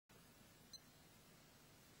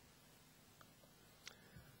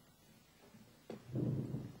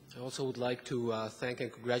also would like to thank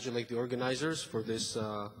and congratulate the organizers for this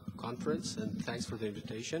conference, and thanks for the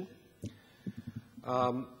invitation.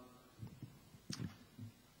 I'll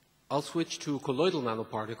switch to colloidal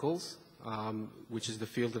nanoparticles, which is the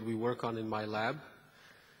field that we work on in my lab,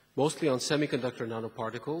 mostly on semiconductor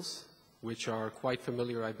nanoparticles, which are quite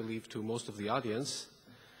familiar, I believe, to most of the audience.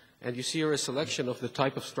 And you see here a selection of the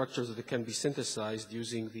type of structures that can be synthesized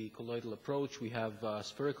using the colloidal approach. We have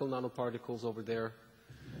spherical nanoparticles over there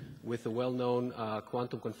with the well-known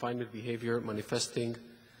quantum confinement behavior manifesting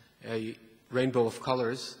a rainbow of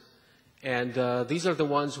colors. And these are the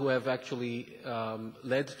ones who have actually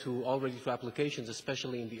led to already to applications,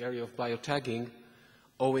 especially in the area of biotagging,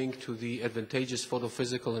 owing to the advantageous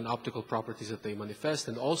photophysical and optical properties that they manifest,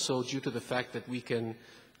 and also due to the fact that we can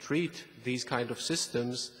treat these kind of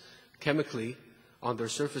systems chemically on their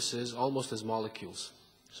surfaces almost as molecules.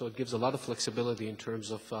 So it gives a lot of flexibility in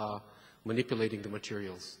terms of manipulating the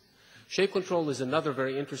materials. Shape control is another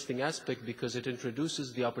very interesting aspect because it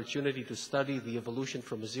introduces the opportunity to study the evolution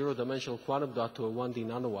from a zero-dimensional quantum dot to a 1D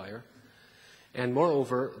nanowire. And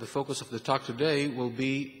moreover, the focus of the talk today will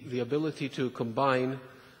be the ability to combine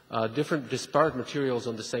different disparate materials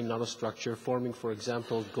on the same nanostructure, forming, for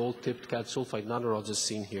example, gold-tipped CAD sulfide nanorods as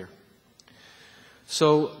seen here.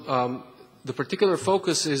 So the particular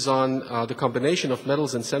focus is on the combination of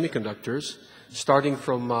metals and semiconductors. Starting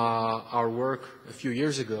from our work a few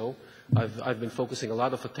years ago, I've been focusing a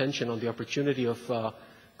lot of attention on the opportunity of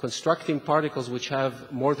constructing particles which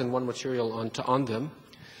have more than one material on them.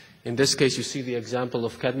 In this case, you see the example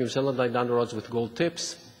of cadmium selenide nanorods with gold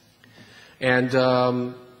tips. And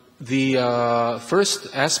the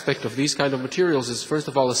first aspect of these kind of materials is, first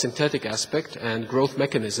of all, a synthetic aspect and growth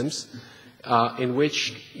mechanisms in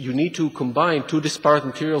which you need to combine two disparate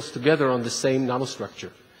materials together on the same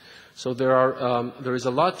nanostructure. So there is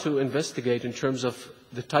a lot to investigate in terms of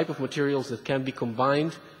the type of materials that can be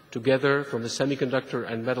combined together from the semiconductor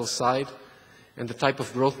and metal side, and the type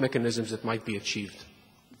of growth mechanisms that might be achieved.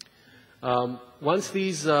 Once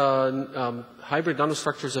these hybrid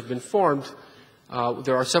nanostructures have been formed,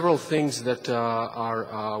 there are several things that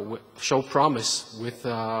show promise with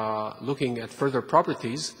looking at further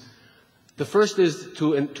properties. The first is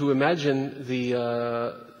to imagine the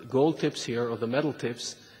gold tips here, or the metal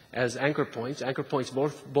tips, as anchor points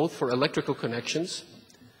both for electrical connections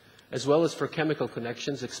as well as for chemical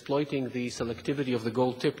connections, exploiting the selectivity of the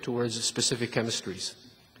gold tip towards specific chemistries.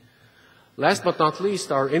 Last but not least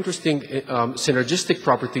are interesting synergistic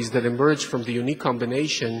properties that emerge from the unique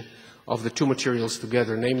combination of the two materials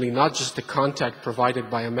together, namely not just the contact provided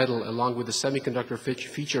by a metal along with the semiconductor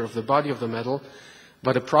feature of the body of the metal,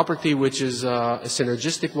 but a property which is a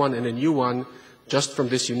synergistic one and a new one just from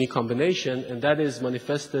this unique combination, and that is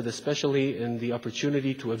manifested especially in the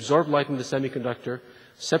opportunity to absorb light in the semiconductor,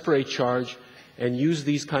 separate charge, and use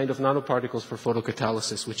these kind of nanoparticles for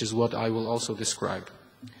photocatalysis, which is what I will also describe.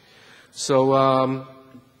 So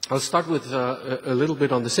I'll start with a little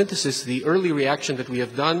bit on the synthesis. The early reaction that we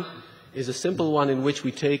have done is a simple one in which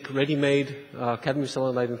we take ready-made cadmium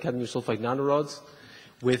selenide and cadmium sulfide nanorods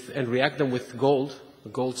and react them with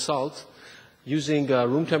gold salt, using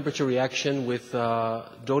room temperature reaction with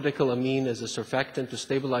dodecylamine as a surfactant to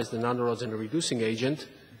stabilize the nanorods and a reducing agent,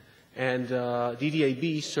 and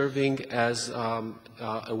DDAB serving as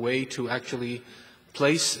a way to actually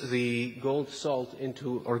place the gold salt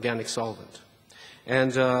into organic solvent.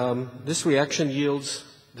 And this reaction yields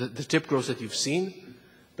the tip growth that you've seen,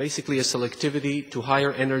 basically a selectivity to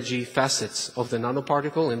higher energy facets of the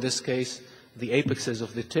nanoparticle, in this case the apexes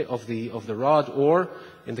of the rod, or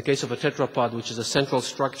in the case of a tetrapod, which is a central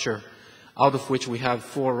structure out of which we have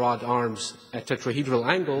 4 rod arms at tetrahedral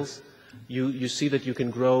angles, you see that you can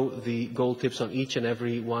grow the gold tips on each and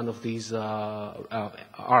every one of these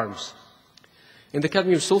arms. In the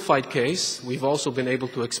cadmium sulfide case, we've also been able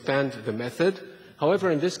to expand the method.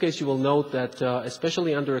 However, in this case, you will note that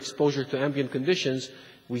especially under exposure to ambient conditions,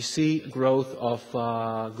 we see growth of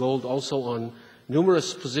gold also on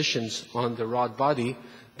numerous positions on the rod body,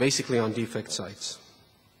 basically on defect sites.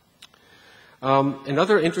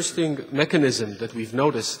 Another interesting mechanism that we've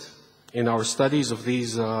noticed in our studies of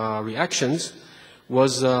these reactions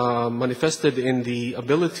was manifested in the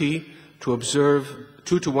ability to observe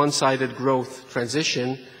 2-to-1-sided growth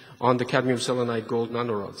transition on the cadmium selenide gold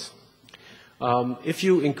nanorods. If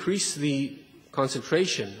you increase the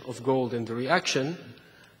concentration of gold in the reaction,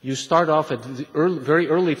 you start off at the very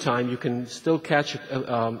early time, you can still catch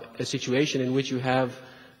a situation in which you have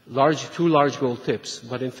two large gold tips.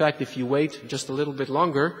 But in fact, if you wait just a little bit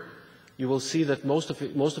longer, you will see that most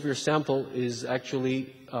of your sample is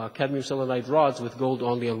actually cadmium selenide rods with gold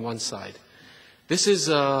only on one side. This is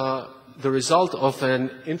the result of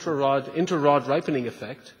an inter-rod ripening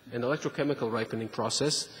effect, an electrochemical ripening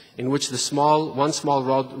process, in which one small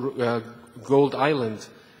rod gold island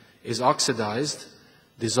is oxidized,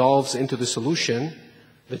 dissolves into the solution.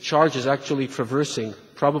 The charge is actually traversing,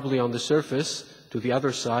 probably on the surface, to the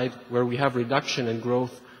other side, where we have reduction and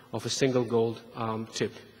growth of a single gold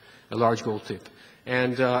tip, a large gold tip.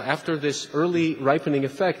 And after this early ripening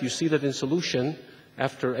effect, you see that in solution,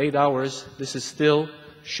 after 8 hours, this is still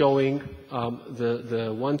showing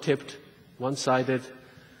the one-sided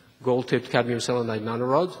gold-tipped cadmium selenide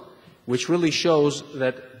nanorod, which really shows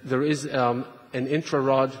that there is an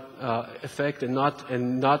intra-rod effect and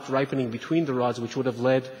not ripening between the rods, which would have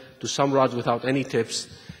led to some rods without any tips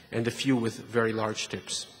and a few with very large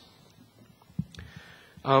tips.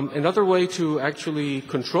 Another way to actually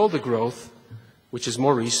control the growth, which is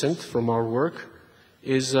more recent from our work,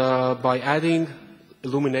 is by adding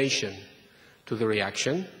illumination to the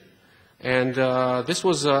reaction. And this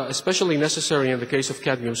was especially necessary in the case of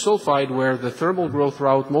cadmium sulfide, where the thermal growth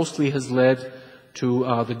route mostly has led to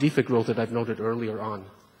the defect growth that I've noted earlier on.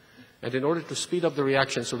 And in order to speed up the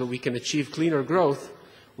reaction so that we can achieve cleaner growth,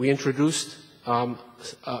 we introduced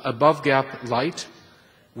above gap light,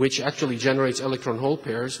 which actually generates electron hole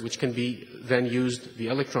pairs, which can be then used, the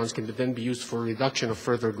electrons can then be used for reduction of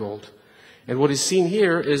further gold. And what is seen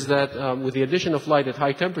here is that with the addition of light at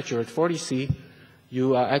high temperature, at 40 C,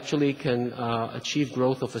 you actually can achieve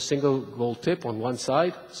growth of a single gold tip on one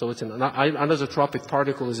side, so it's an anisotropic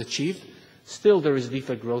particle is achieved. Still, there is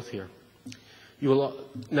defect growth here. You will,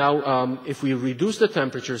 now, if we reduce the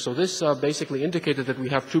temperature, so this basically indicated that we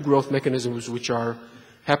have two growth mechanisms which are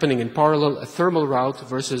happening in parallel, a thermal route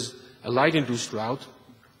versus a light-induced route.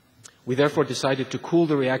 We therefore decided to cool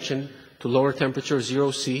the reaction to lower temperature,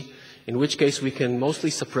 0 C, in which case we can mostly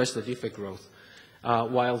suppress the defect growth,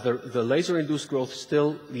 while the laser-induced growth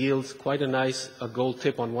still yields quite a nice gold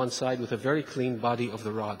tip on one side with a very clean body of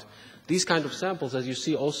the rod. These kind of samples, as you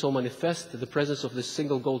see, also manifest the presence of this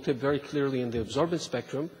single gold tip very clearly in the absorbance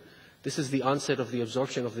spectrum. This is the onset of the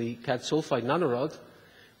absorption of the cad sulfide nanorod,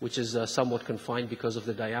 which is somewhat confined because of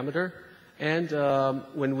the diameter. And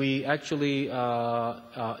when we actually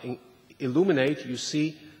illuminate, you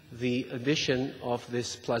see the addition of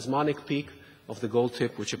this plasmonic peak of the gold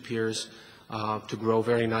tip, which appears to grow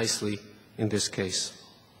very nicely in this case.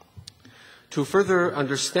 To further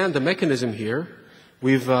understand the mechanism here,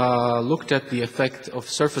 we've looked at the effect of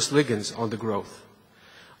surface ligands on the growth.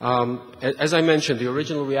 As I mentioned, the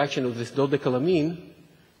original reaction of this dodecalamine,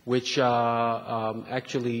 which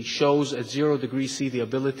actually shows at 0 degrees C the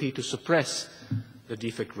ability to suppress the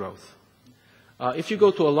defect growth. If you go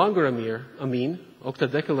to a longer amine,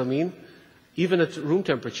 octadecalamine, even at room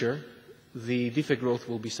temperature, the defect growth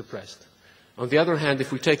will be suppressed. On the other hand,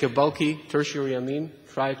 if we take a bulky tertiary amine,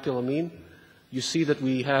 triactylamine, you see that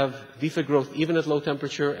we have defect growth even at low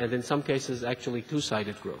temperature, and in some cases actually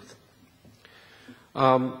two-sided growth.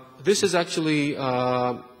 This is actually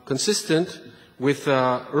consistent with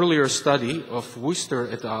an earlier study of Worcester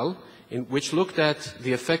et al., which looked at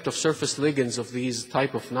the effect of surface ligands of these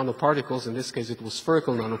type of nanoparticles, in this case it was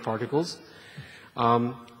spherical nanoparticles,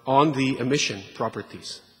 on the emission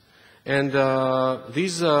properties. And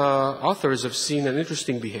these authors have seen an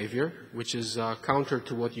interesting behavior, which is counter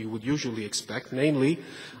to what you would usually expect, namely,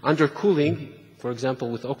 under cooling, for example,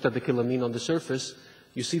 with octadecalamine on the surface,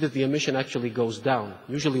 you see that the emission actually goes down.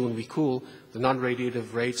 Usually when we cool, the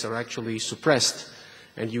non-radiative rates are actually suppressed,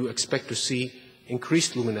 and you expect to see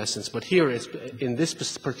increased luminescence. But here, in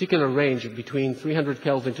this particular range between 300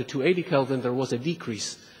 Kelvin to 280 Kelvin, there was a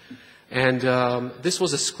decrease. And this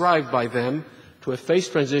was ascribed by them to a phase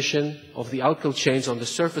transition of the alkyl chains on the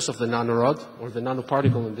surface of the nanorod, or the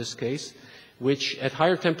nanoparticle in this case, which at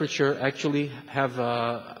higher temperature actually have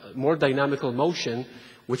more dynamical motion,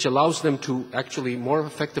 which allows them to actually more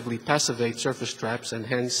effectively passivate surface traps and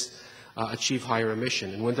hence achieve higher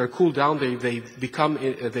emission. And when they're cooled down,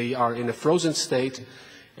 they are in a frozen state,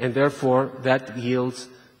 and therefore that yields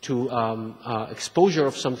to exposure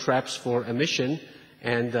of some traps for emission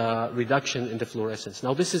and reduction in the fluorescence.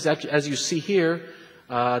 Now, this is actually, as you see here,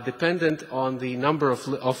 dependent on the number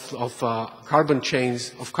of carbon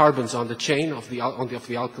chains, of carbons on the chain, of the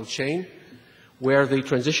alkyl chain, where the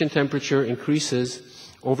transition temperature increases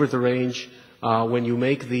over the range when you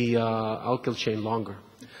make the alkyl chain longer.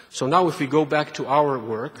 So now if we go back to our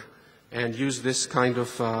work and use this kind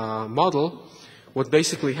of model, what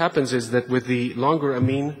basically happens is that with the longer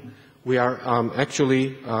amine, we are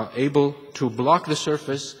actually able to block the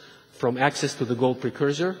surface from access to the gold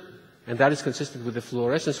precursor, and that is consistent with the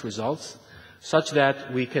fluorescence results, such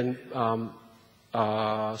that we can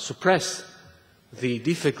suppress the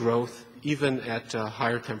defect growth even at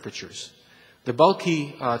higher temperatures. The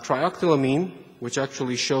bulky trioctylamine, which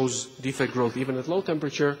actually shows defect growth even at low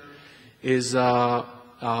temperature, is due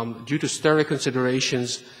to steric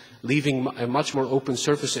considerations, leaving a much more open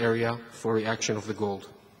surface area for reaction of the gold.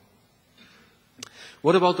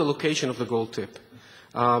 What about the location of the gold tip?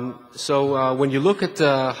 When you look at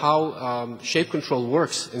how shape control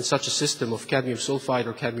works in such a system of cadmium sulfide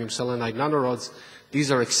or cadmium selenide nanorods,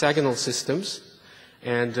 these are hexagonal systems.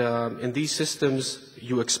 And in these systems,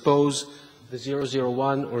 you expose the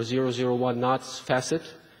 001 or 001 knots facet,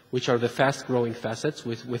 which are the fast-growing facets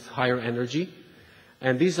with higher energy.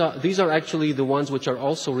 And these are actually the ones which are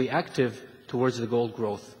also reactive towards the gold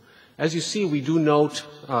growth. As you see, we do note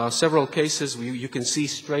several cases. You can see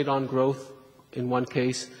straight-on growth in one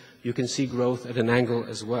case. You can see growth at an angle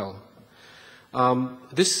as well.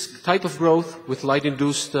 This type of growth with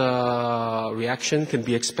light-induced reaction can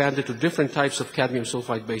be expanded to different types of cadmium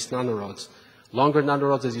sulfide-based nanorods. Longer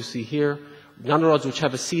nanorods, as you see here, nanorods which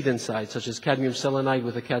have a seed inside, such as cadmium selenide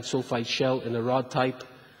with a cad sulfide shell in a rod type,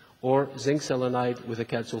 or zinc selenide with a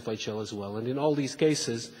cad sulfide shell as well. And in all these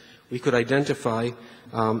cases, we could identify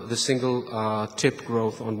the single tip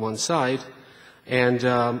growth on one side. And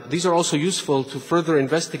these are also useful to further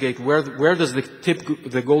investigate where does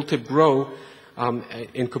the gold tip grow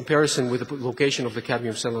in comparison with the location of the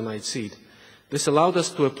cadmium selenide seed. This allowed us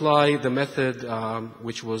to apply the method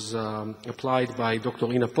which was applied by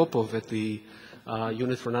Dr. Ina Popov at the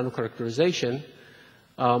Unit for Nanocharacterization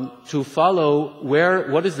to follow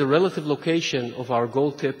what is the relative location of our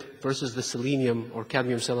gold tip versus the selenium or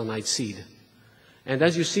cadmium selenide seed. And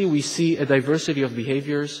as you see, we see a diversity of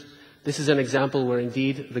behaviors. This is an example where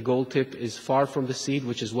indeed the gold tip is far from the seed,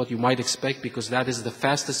 which is what you might expect because that is the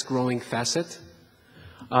fastest growing facet.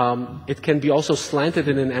 It can be also slanted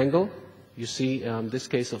in an angle. You see this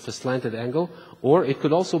case of a slanted angle, or it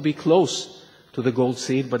could also be close to the gold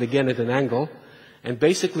seed, but again at an angle. And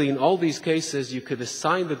basically in all these cases, you could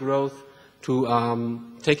assign the growth to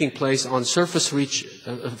taking place on surface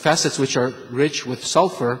facets which are rich with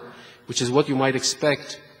sulfur, which is what you might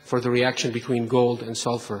expect for the reaction between gold and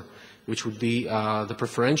sulfur, which would be the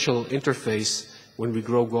preferential interface when we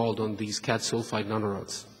grow gold on these cad sulfide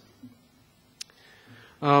nanorods.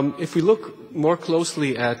 If we look more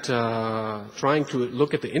closely at trying to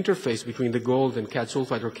look at the interface between the gold and cad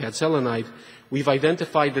sulfide or cad selenide, we've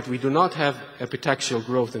identified that we do not have epitaxial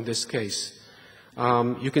growth in this case.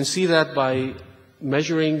 You can see that by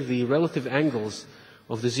measuring the relative angles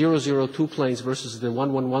of the 002 planes versus the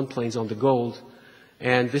 111 planes on the gold.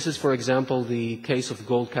 And this is, for example, the case of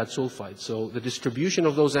gold cad sulfide. So the distribution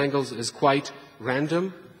of those angles is quite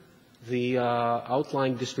random. The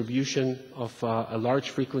outlying distribution of a large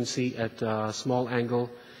frequency at a small angle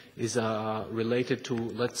is related to,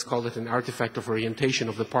 let's call it an artifact of orientation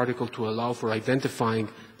of the particle to allow for identifying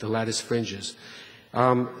the lattice fringes.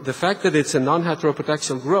 The fact that it's a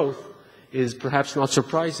non-heteropitaxial growth is perhaps not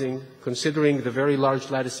surprising considering the very large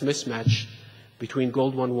lattice mismatch between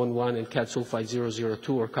gold 111 and cad sulfide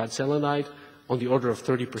 002 or cad selenide on the order of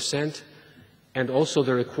 30%. And also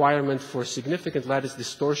the requirement for significant lattice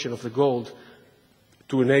distortion of the gold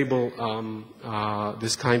to enable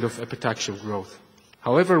this kind of epitaxial growth.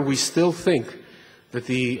 However, we still think that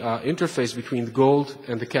the interface between the gold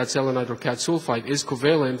and the cad selenide or cad sulfide is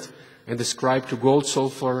covalent and ascribed to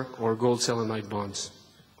gold-sulfur or gold-selenide bonds.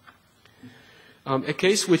 A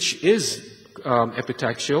case which is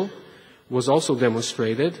epitaxial was also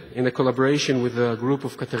demonstrated in a collaboration with a group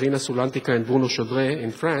of Caterina Sulantica and Bruno Chaudret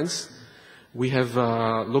in France. We have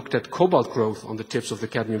looked at cobalt growth on the tips of the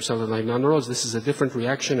cadmium selenide nanorods. This is a different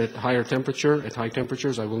reaction at higher temperature, at high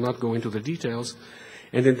temperatures. I will not go into the details.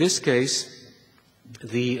 And in this case,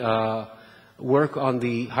 the work on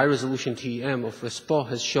the high-resolution TEM of Respo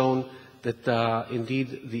has shown that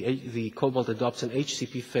indeed the cobalt adopts an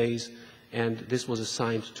HCP phase, and this was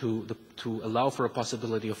assigned to allow for a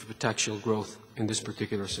possibility of epitaxial growth in this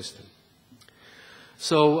particular system.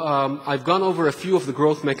 So I've gone over a few of the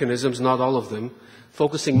growth mechanisms, not all of them,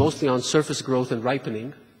 focusing mostly on surface growth and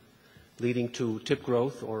ripening, leading to tip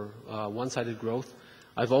growth or one-sided growth.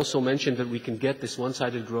 I've also mentioned that we can get this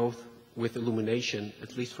one-sided growth with illumination,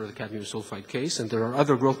 at least for the cadmium sulfide case, and there are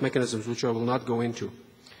other growth mechanisms which I will not go into.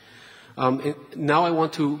 Now I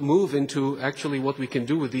want to move into actually what we can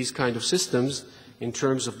do with these kind of systems in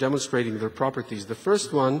terms of demonstrating their properties. The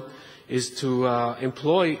first one is to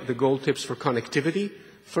employ the gold tips for connectivity,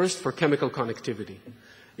 first for chemical connectivity.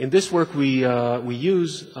 In this work, we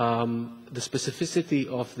use the specificity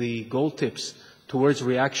of the gold tips towards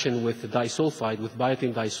reaction with the disulfide, with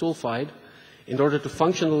biotin disulfide, in order to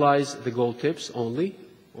functionalize the gold tips only,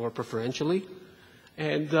 or preferentially,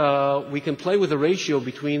 And we can play with the ratio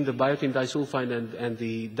between the biotin disulfide and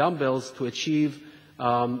the dumbbells to achieve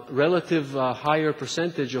relative higher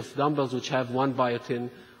percentage of dumbbells which have one biotin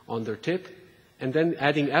on their tip. And then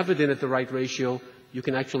adding Avidin at the right ratio, you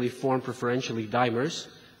can actually form preferentially dimers.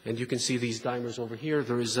 And you can see these dimers over here.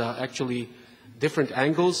 There is actually different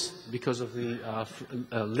angles because of the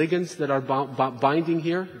ligands that are binding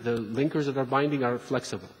here. The linkers that are binding are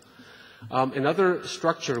flexible. Another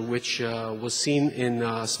structure which was seen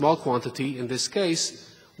in small quantity in this case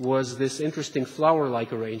was this interesting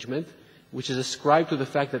flower-like arrangement, which is ascribed to the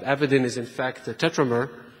fact that Avidin is in fact a tetramer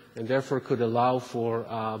and therefore could allow for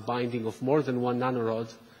binding of more than one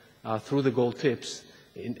nanorod through the gold tips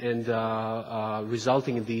and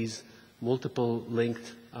resulting in these multiple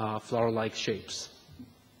linked flower-like shapes.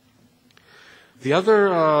 The other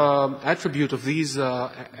attribute of these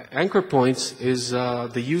anchor points is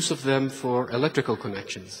the use of them for electrical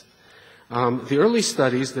connections. The early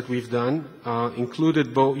studies that we've done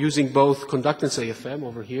included using both conductance AFM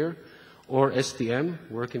over here or STM,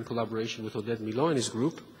 work in collaboration with Oded Milot and his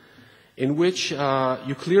group, in which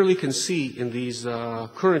you clearly can see in these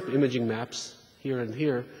current imaging maps here and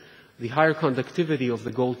here the higher conductivity of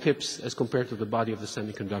the gold tips as compared to the body of the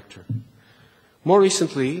semiconductor. More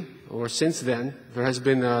recently, or since then, there has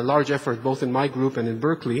been a large effort both in my group and in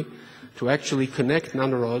Berkeley to actually connect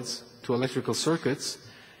nanorods to electrical circuits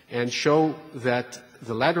and show that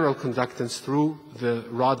the lateral conductance through the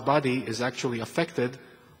rod body is actually affected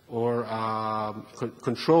or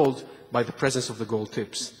controlled by the presence of the gold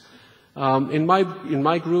tips. In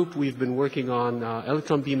my group, we've been working on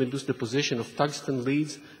electron beam-induced deposition of tungsten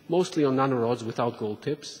leads, mostly on nanorods without gold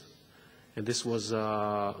tips. And this was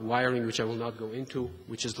wiring, which I will not go into,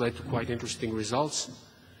 which has led to quite interesting results.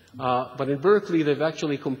 But in Berkeley, they've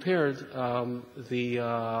actually compared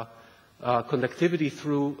the conductivity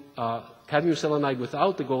through cadmium selenide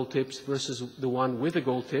without the gold tips versus the one with the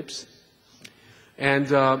gold tips.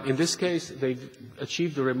 And in this case, they've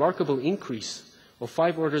achieved a remarkable increase of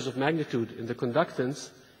 5 orders of magnitude in the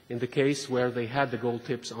conductance in the case where they had the gold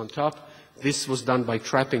tips on top. This was done by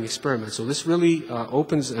trapping experiments. So this really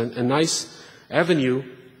opens a nice avenue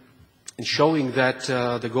in showing that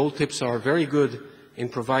the gold tips are very good in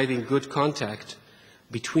providing good contact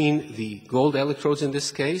between the gold electrodes in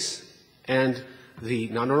this case and the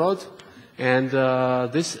nanorod. And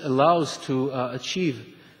this allows to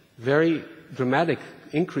achieve very dramatic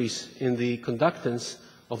increase in the conductance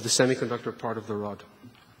of the semiconductor part of the rod.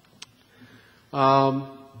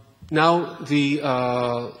 Now, the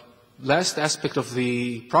last aspect of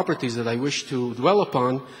the properties that I wish to dwell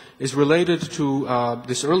upon is related to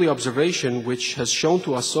this early observation, which has shown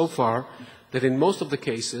to us so far that in most of the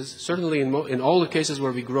cases, certainly in all the cases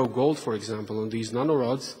where we grow gold, for example, on these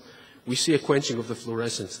nanorods, we see a quenching of the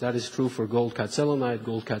fluorescence. That is true for gold cat selenide,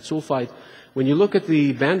 gold cat sulfide. When you look at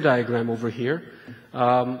the band diagram over here,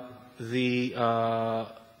 the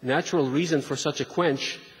natural reason for such a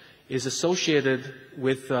quench is associated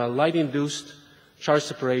with light-induced charge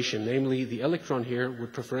separation. Namely, the electron here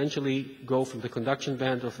would preferentially go from the conduction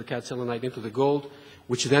band of the cat selenide into the gold,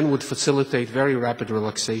 which then would facilitate very rapid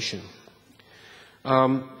relaxation.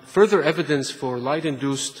 Further evidence for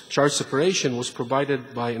light-induced charge separation was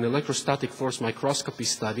provided by an electrostatic force microscopy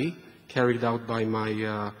study carried out by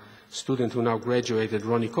my student who now graduated,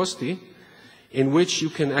 Ronnie Costi, in which you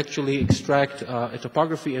can actually extract a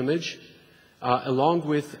topography image along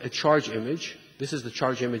with a charge image. This is the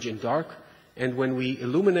charge image in dark. And when we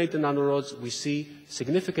illuminate the nanorods, we see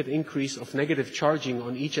significant increase of negative charging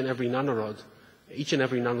on each and every nanorod, each and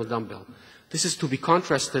every nanodumbbell. This is to be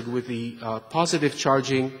contrasted with the positive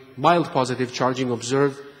charging, mild positive charging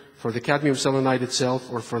observed for the cadmium selenide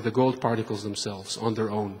itself or for the gold particles themselves on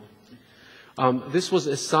their own. This was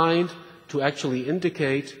assigned to actually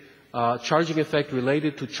indicate charging effect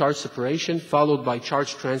related to charge separation followed by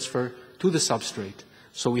charge transfer to the substrate.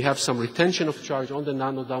 So we have some retention of charge on the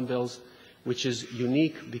nanodumbbells, which is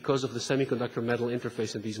unique because of the semiconductor metal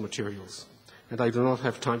interface in these materials. And I do not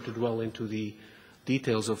have time to dwell into the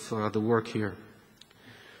details of the work here.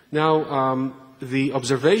 Now, the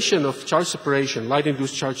observation of charge separation,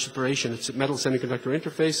 light-induced charge separation at metal semiconductor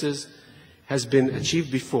interfaces has been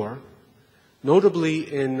achieved before,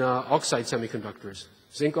 notably in oxide semiconductors.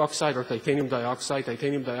 Zinc oxide or titanium dioxide.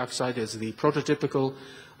 Titanium dioxide is the prototypical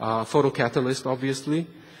photocatalyst, obviously.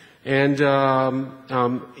 And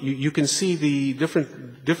you can see the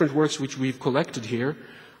different works which we've collected here.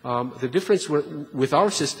 The difference with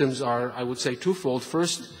our systems are, I would say, twofold.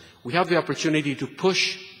 First, we have the opportunity to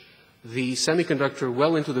push the semiconductor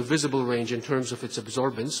well into the visible range in terms of its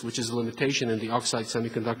absorbance, which is a limitation in the oxide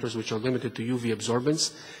semiconductors, which are limited to UV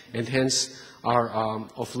absorbance, and hence are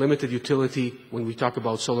of limited utility when we talk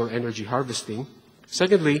about solar energy harvesting.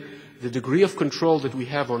 Secondly, the degree of control that we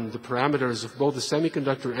have on the parameters of both the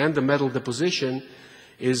semiconductor and the metal deposition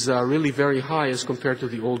is really very high as compared to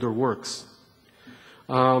the older works.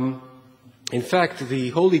 In fact, the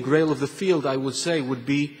holy grail of the field, I would say, would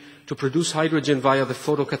be to produce hydrogen via the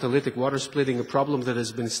photocatalytic water splitting, a problem that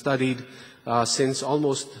has been studied since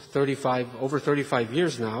almost over 35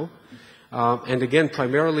 years now. And again,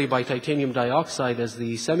 primarily by titanium dioxide as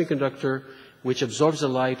the semiconductor which absorbs the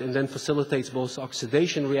light and then facilitates both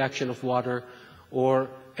oxidation reaction of water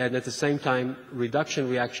and at the same time reduction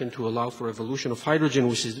reaction to allow for evolution of hydrogen,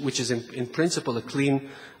 which is in principle a clean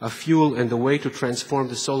fuel and a way to transform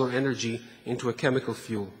the solar energy into a chemical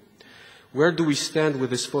fuel. Where do we stand with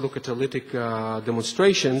this photocatalytic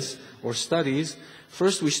demonstrations or studies?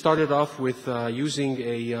 First, we started off with using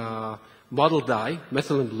a model dye,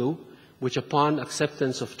 methylene blue, which upon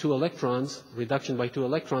acceptance of 2 electrons, reduction by 2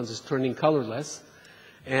 electrons, is turning colorless.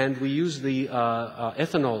 And we use the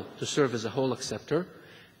ethanol to serve as a hole acceptor.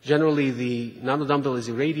 Generally, the nanodumbbell is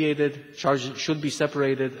irradiated, charge should be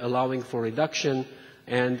separated, allowing for reduction,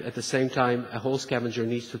 and at the same time, a hole scavenger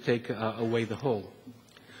needs to take away the hole.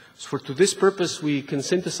 So to this purpose, we can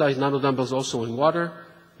synthesize nanodumbbells also in water.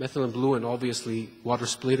 Methylene blue and obviously water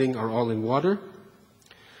splitting are all in water.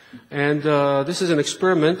 And this is an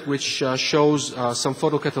experiment which shows some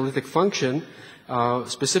photocatalytic function.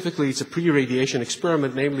 Specifically, it's a pre-radiation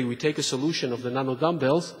experiment. Namely, we take a solution of the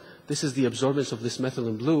nanodumbbells. This is the absorbance of this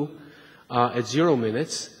methylene blue at 0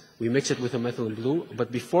 minutes. We mix it with a methylene blue.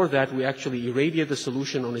 But before that, we actually irradiate the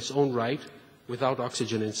solution on its own right without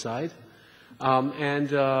oxygen inside.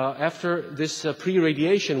 After this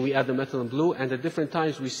pre-radiation, we add the methylene blue, and at different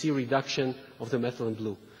times we see reduction of the methylene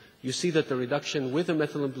blue. You see that the reduction with the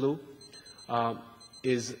methylene blue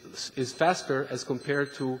is faster as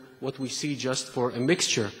compared to what we see just for a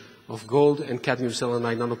mixture of gold and cadmium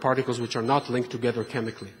selenide nanoparticles, which are not linked together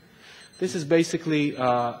chemically. This is basically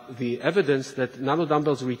the evidence that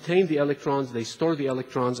nanodumbbells retain the electrons, they store the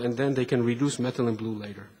electrons, and then they can reduce methylene blue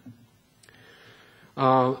later.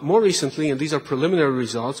 More recently, and these are preliminary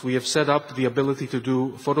results, we have set up the ability to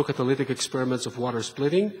do photocatalytic experiments of water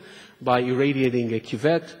splitting by irradiating a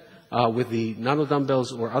cuvette with the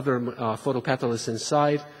nanodumbbells or other photocatalysts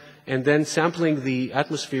inside, and then sampling the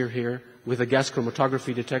atmosphere here with a gas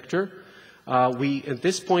chromatography detector. We, at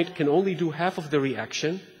this point, can only do half of the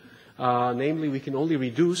reaction. Namely, we can only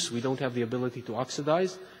reduce. We don't have the ability to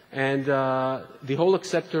oxidize. And the whole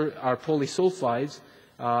acceptor are polysulfides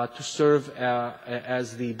to serve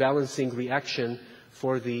as the balancing reaction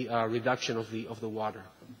for the reduction of the water.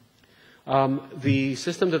 The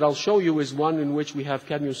system that I'll show you is one in which we have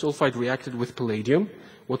cadmium sulfide reacted with palladium,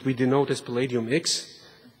 what we denote as palladium X,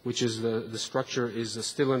 which is the structure is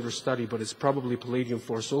still under study, but it's probably palladium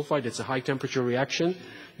 4 sulfide. It's a high temperature reaction.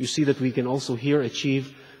 You see that we can also here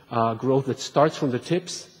achieve growth that starts from the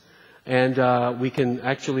tips, and we can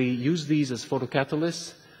actually use these as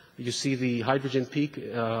photocatalysts. You see the hydrogen peak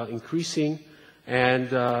increasing, and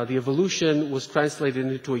the evolution was translated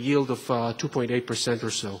into a yield of 2.8%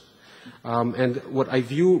 or so. And what I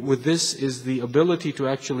view with this is the ability to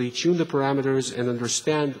actually tune the parameters and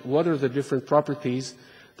understand what are the different properties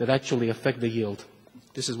that actually affect the yield.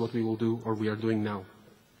 This is what we will do, or we are doing now.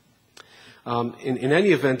 In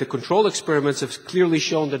any event, the control experiments have clearly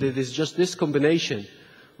shown that it is just this combination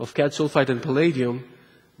of cad sulfide and palladium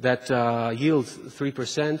that yields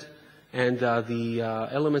 3%, and the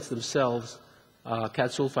elements themselves, cad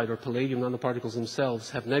sulfide or palladium nanoparticles themselves,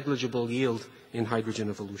 have negligible yield in hydrogen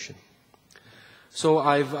evolution. So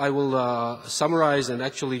I will summarize and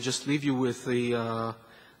actually just leave you with a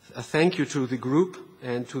thank you to the group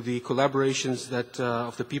and to the collaborations that,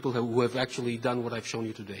 of the people who have actually done what I've shown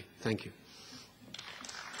you today. Thank you.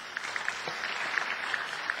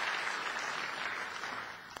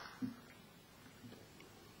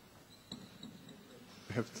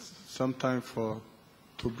 We have some time for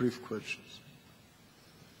 2 brief questions.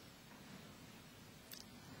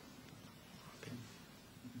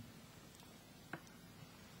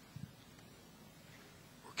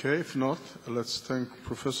 Okay, if not, let's thank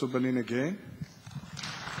Professor Banin again.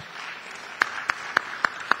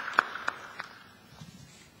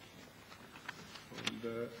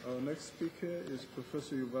 And, our next speaker is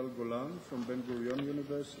Professor Yuval Golan from Ben-Gurion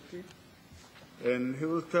University. And he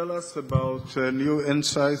will tell us about new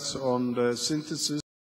insights on the synthesis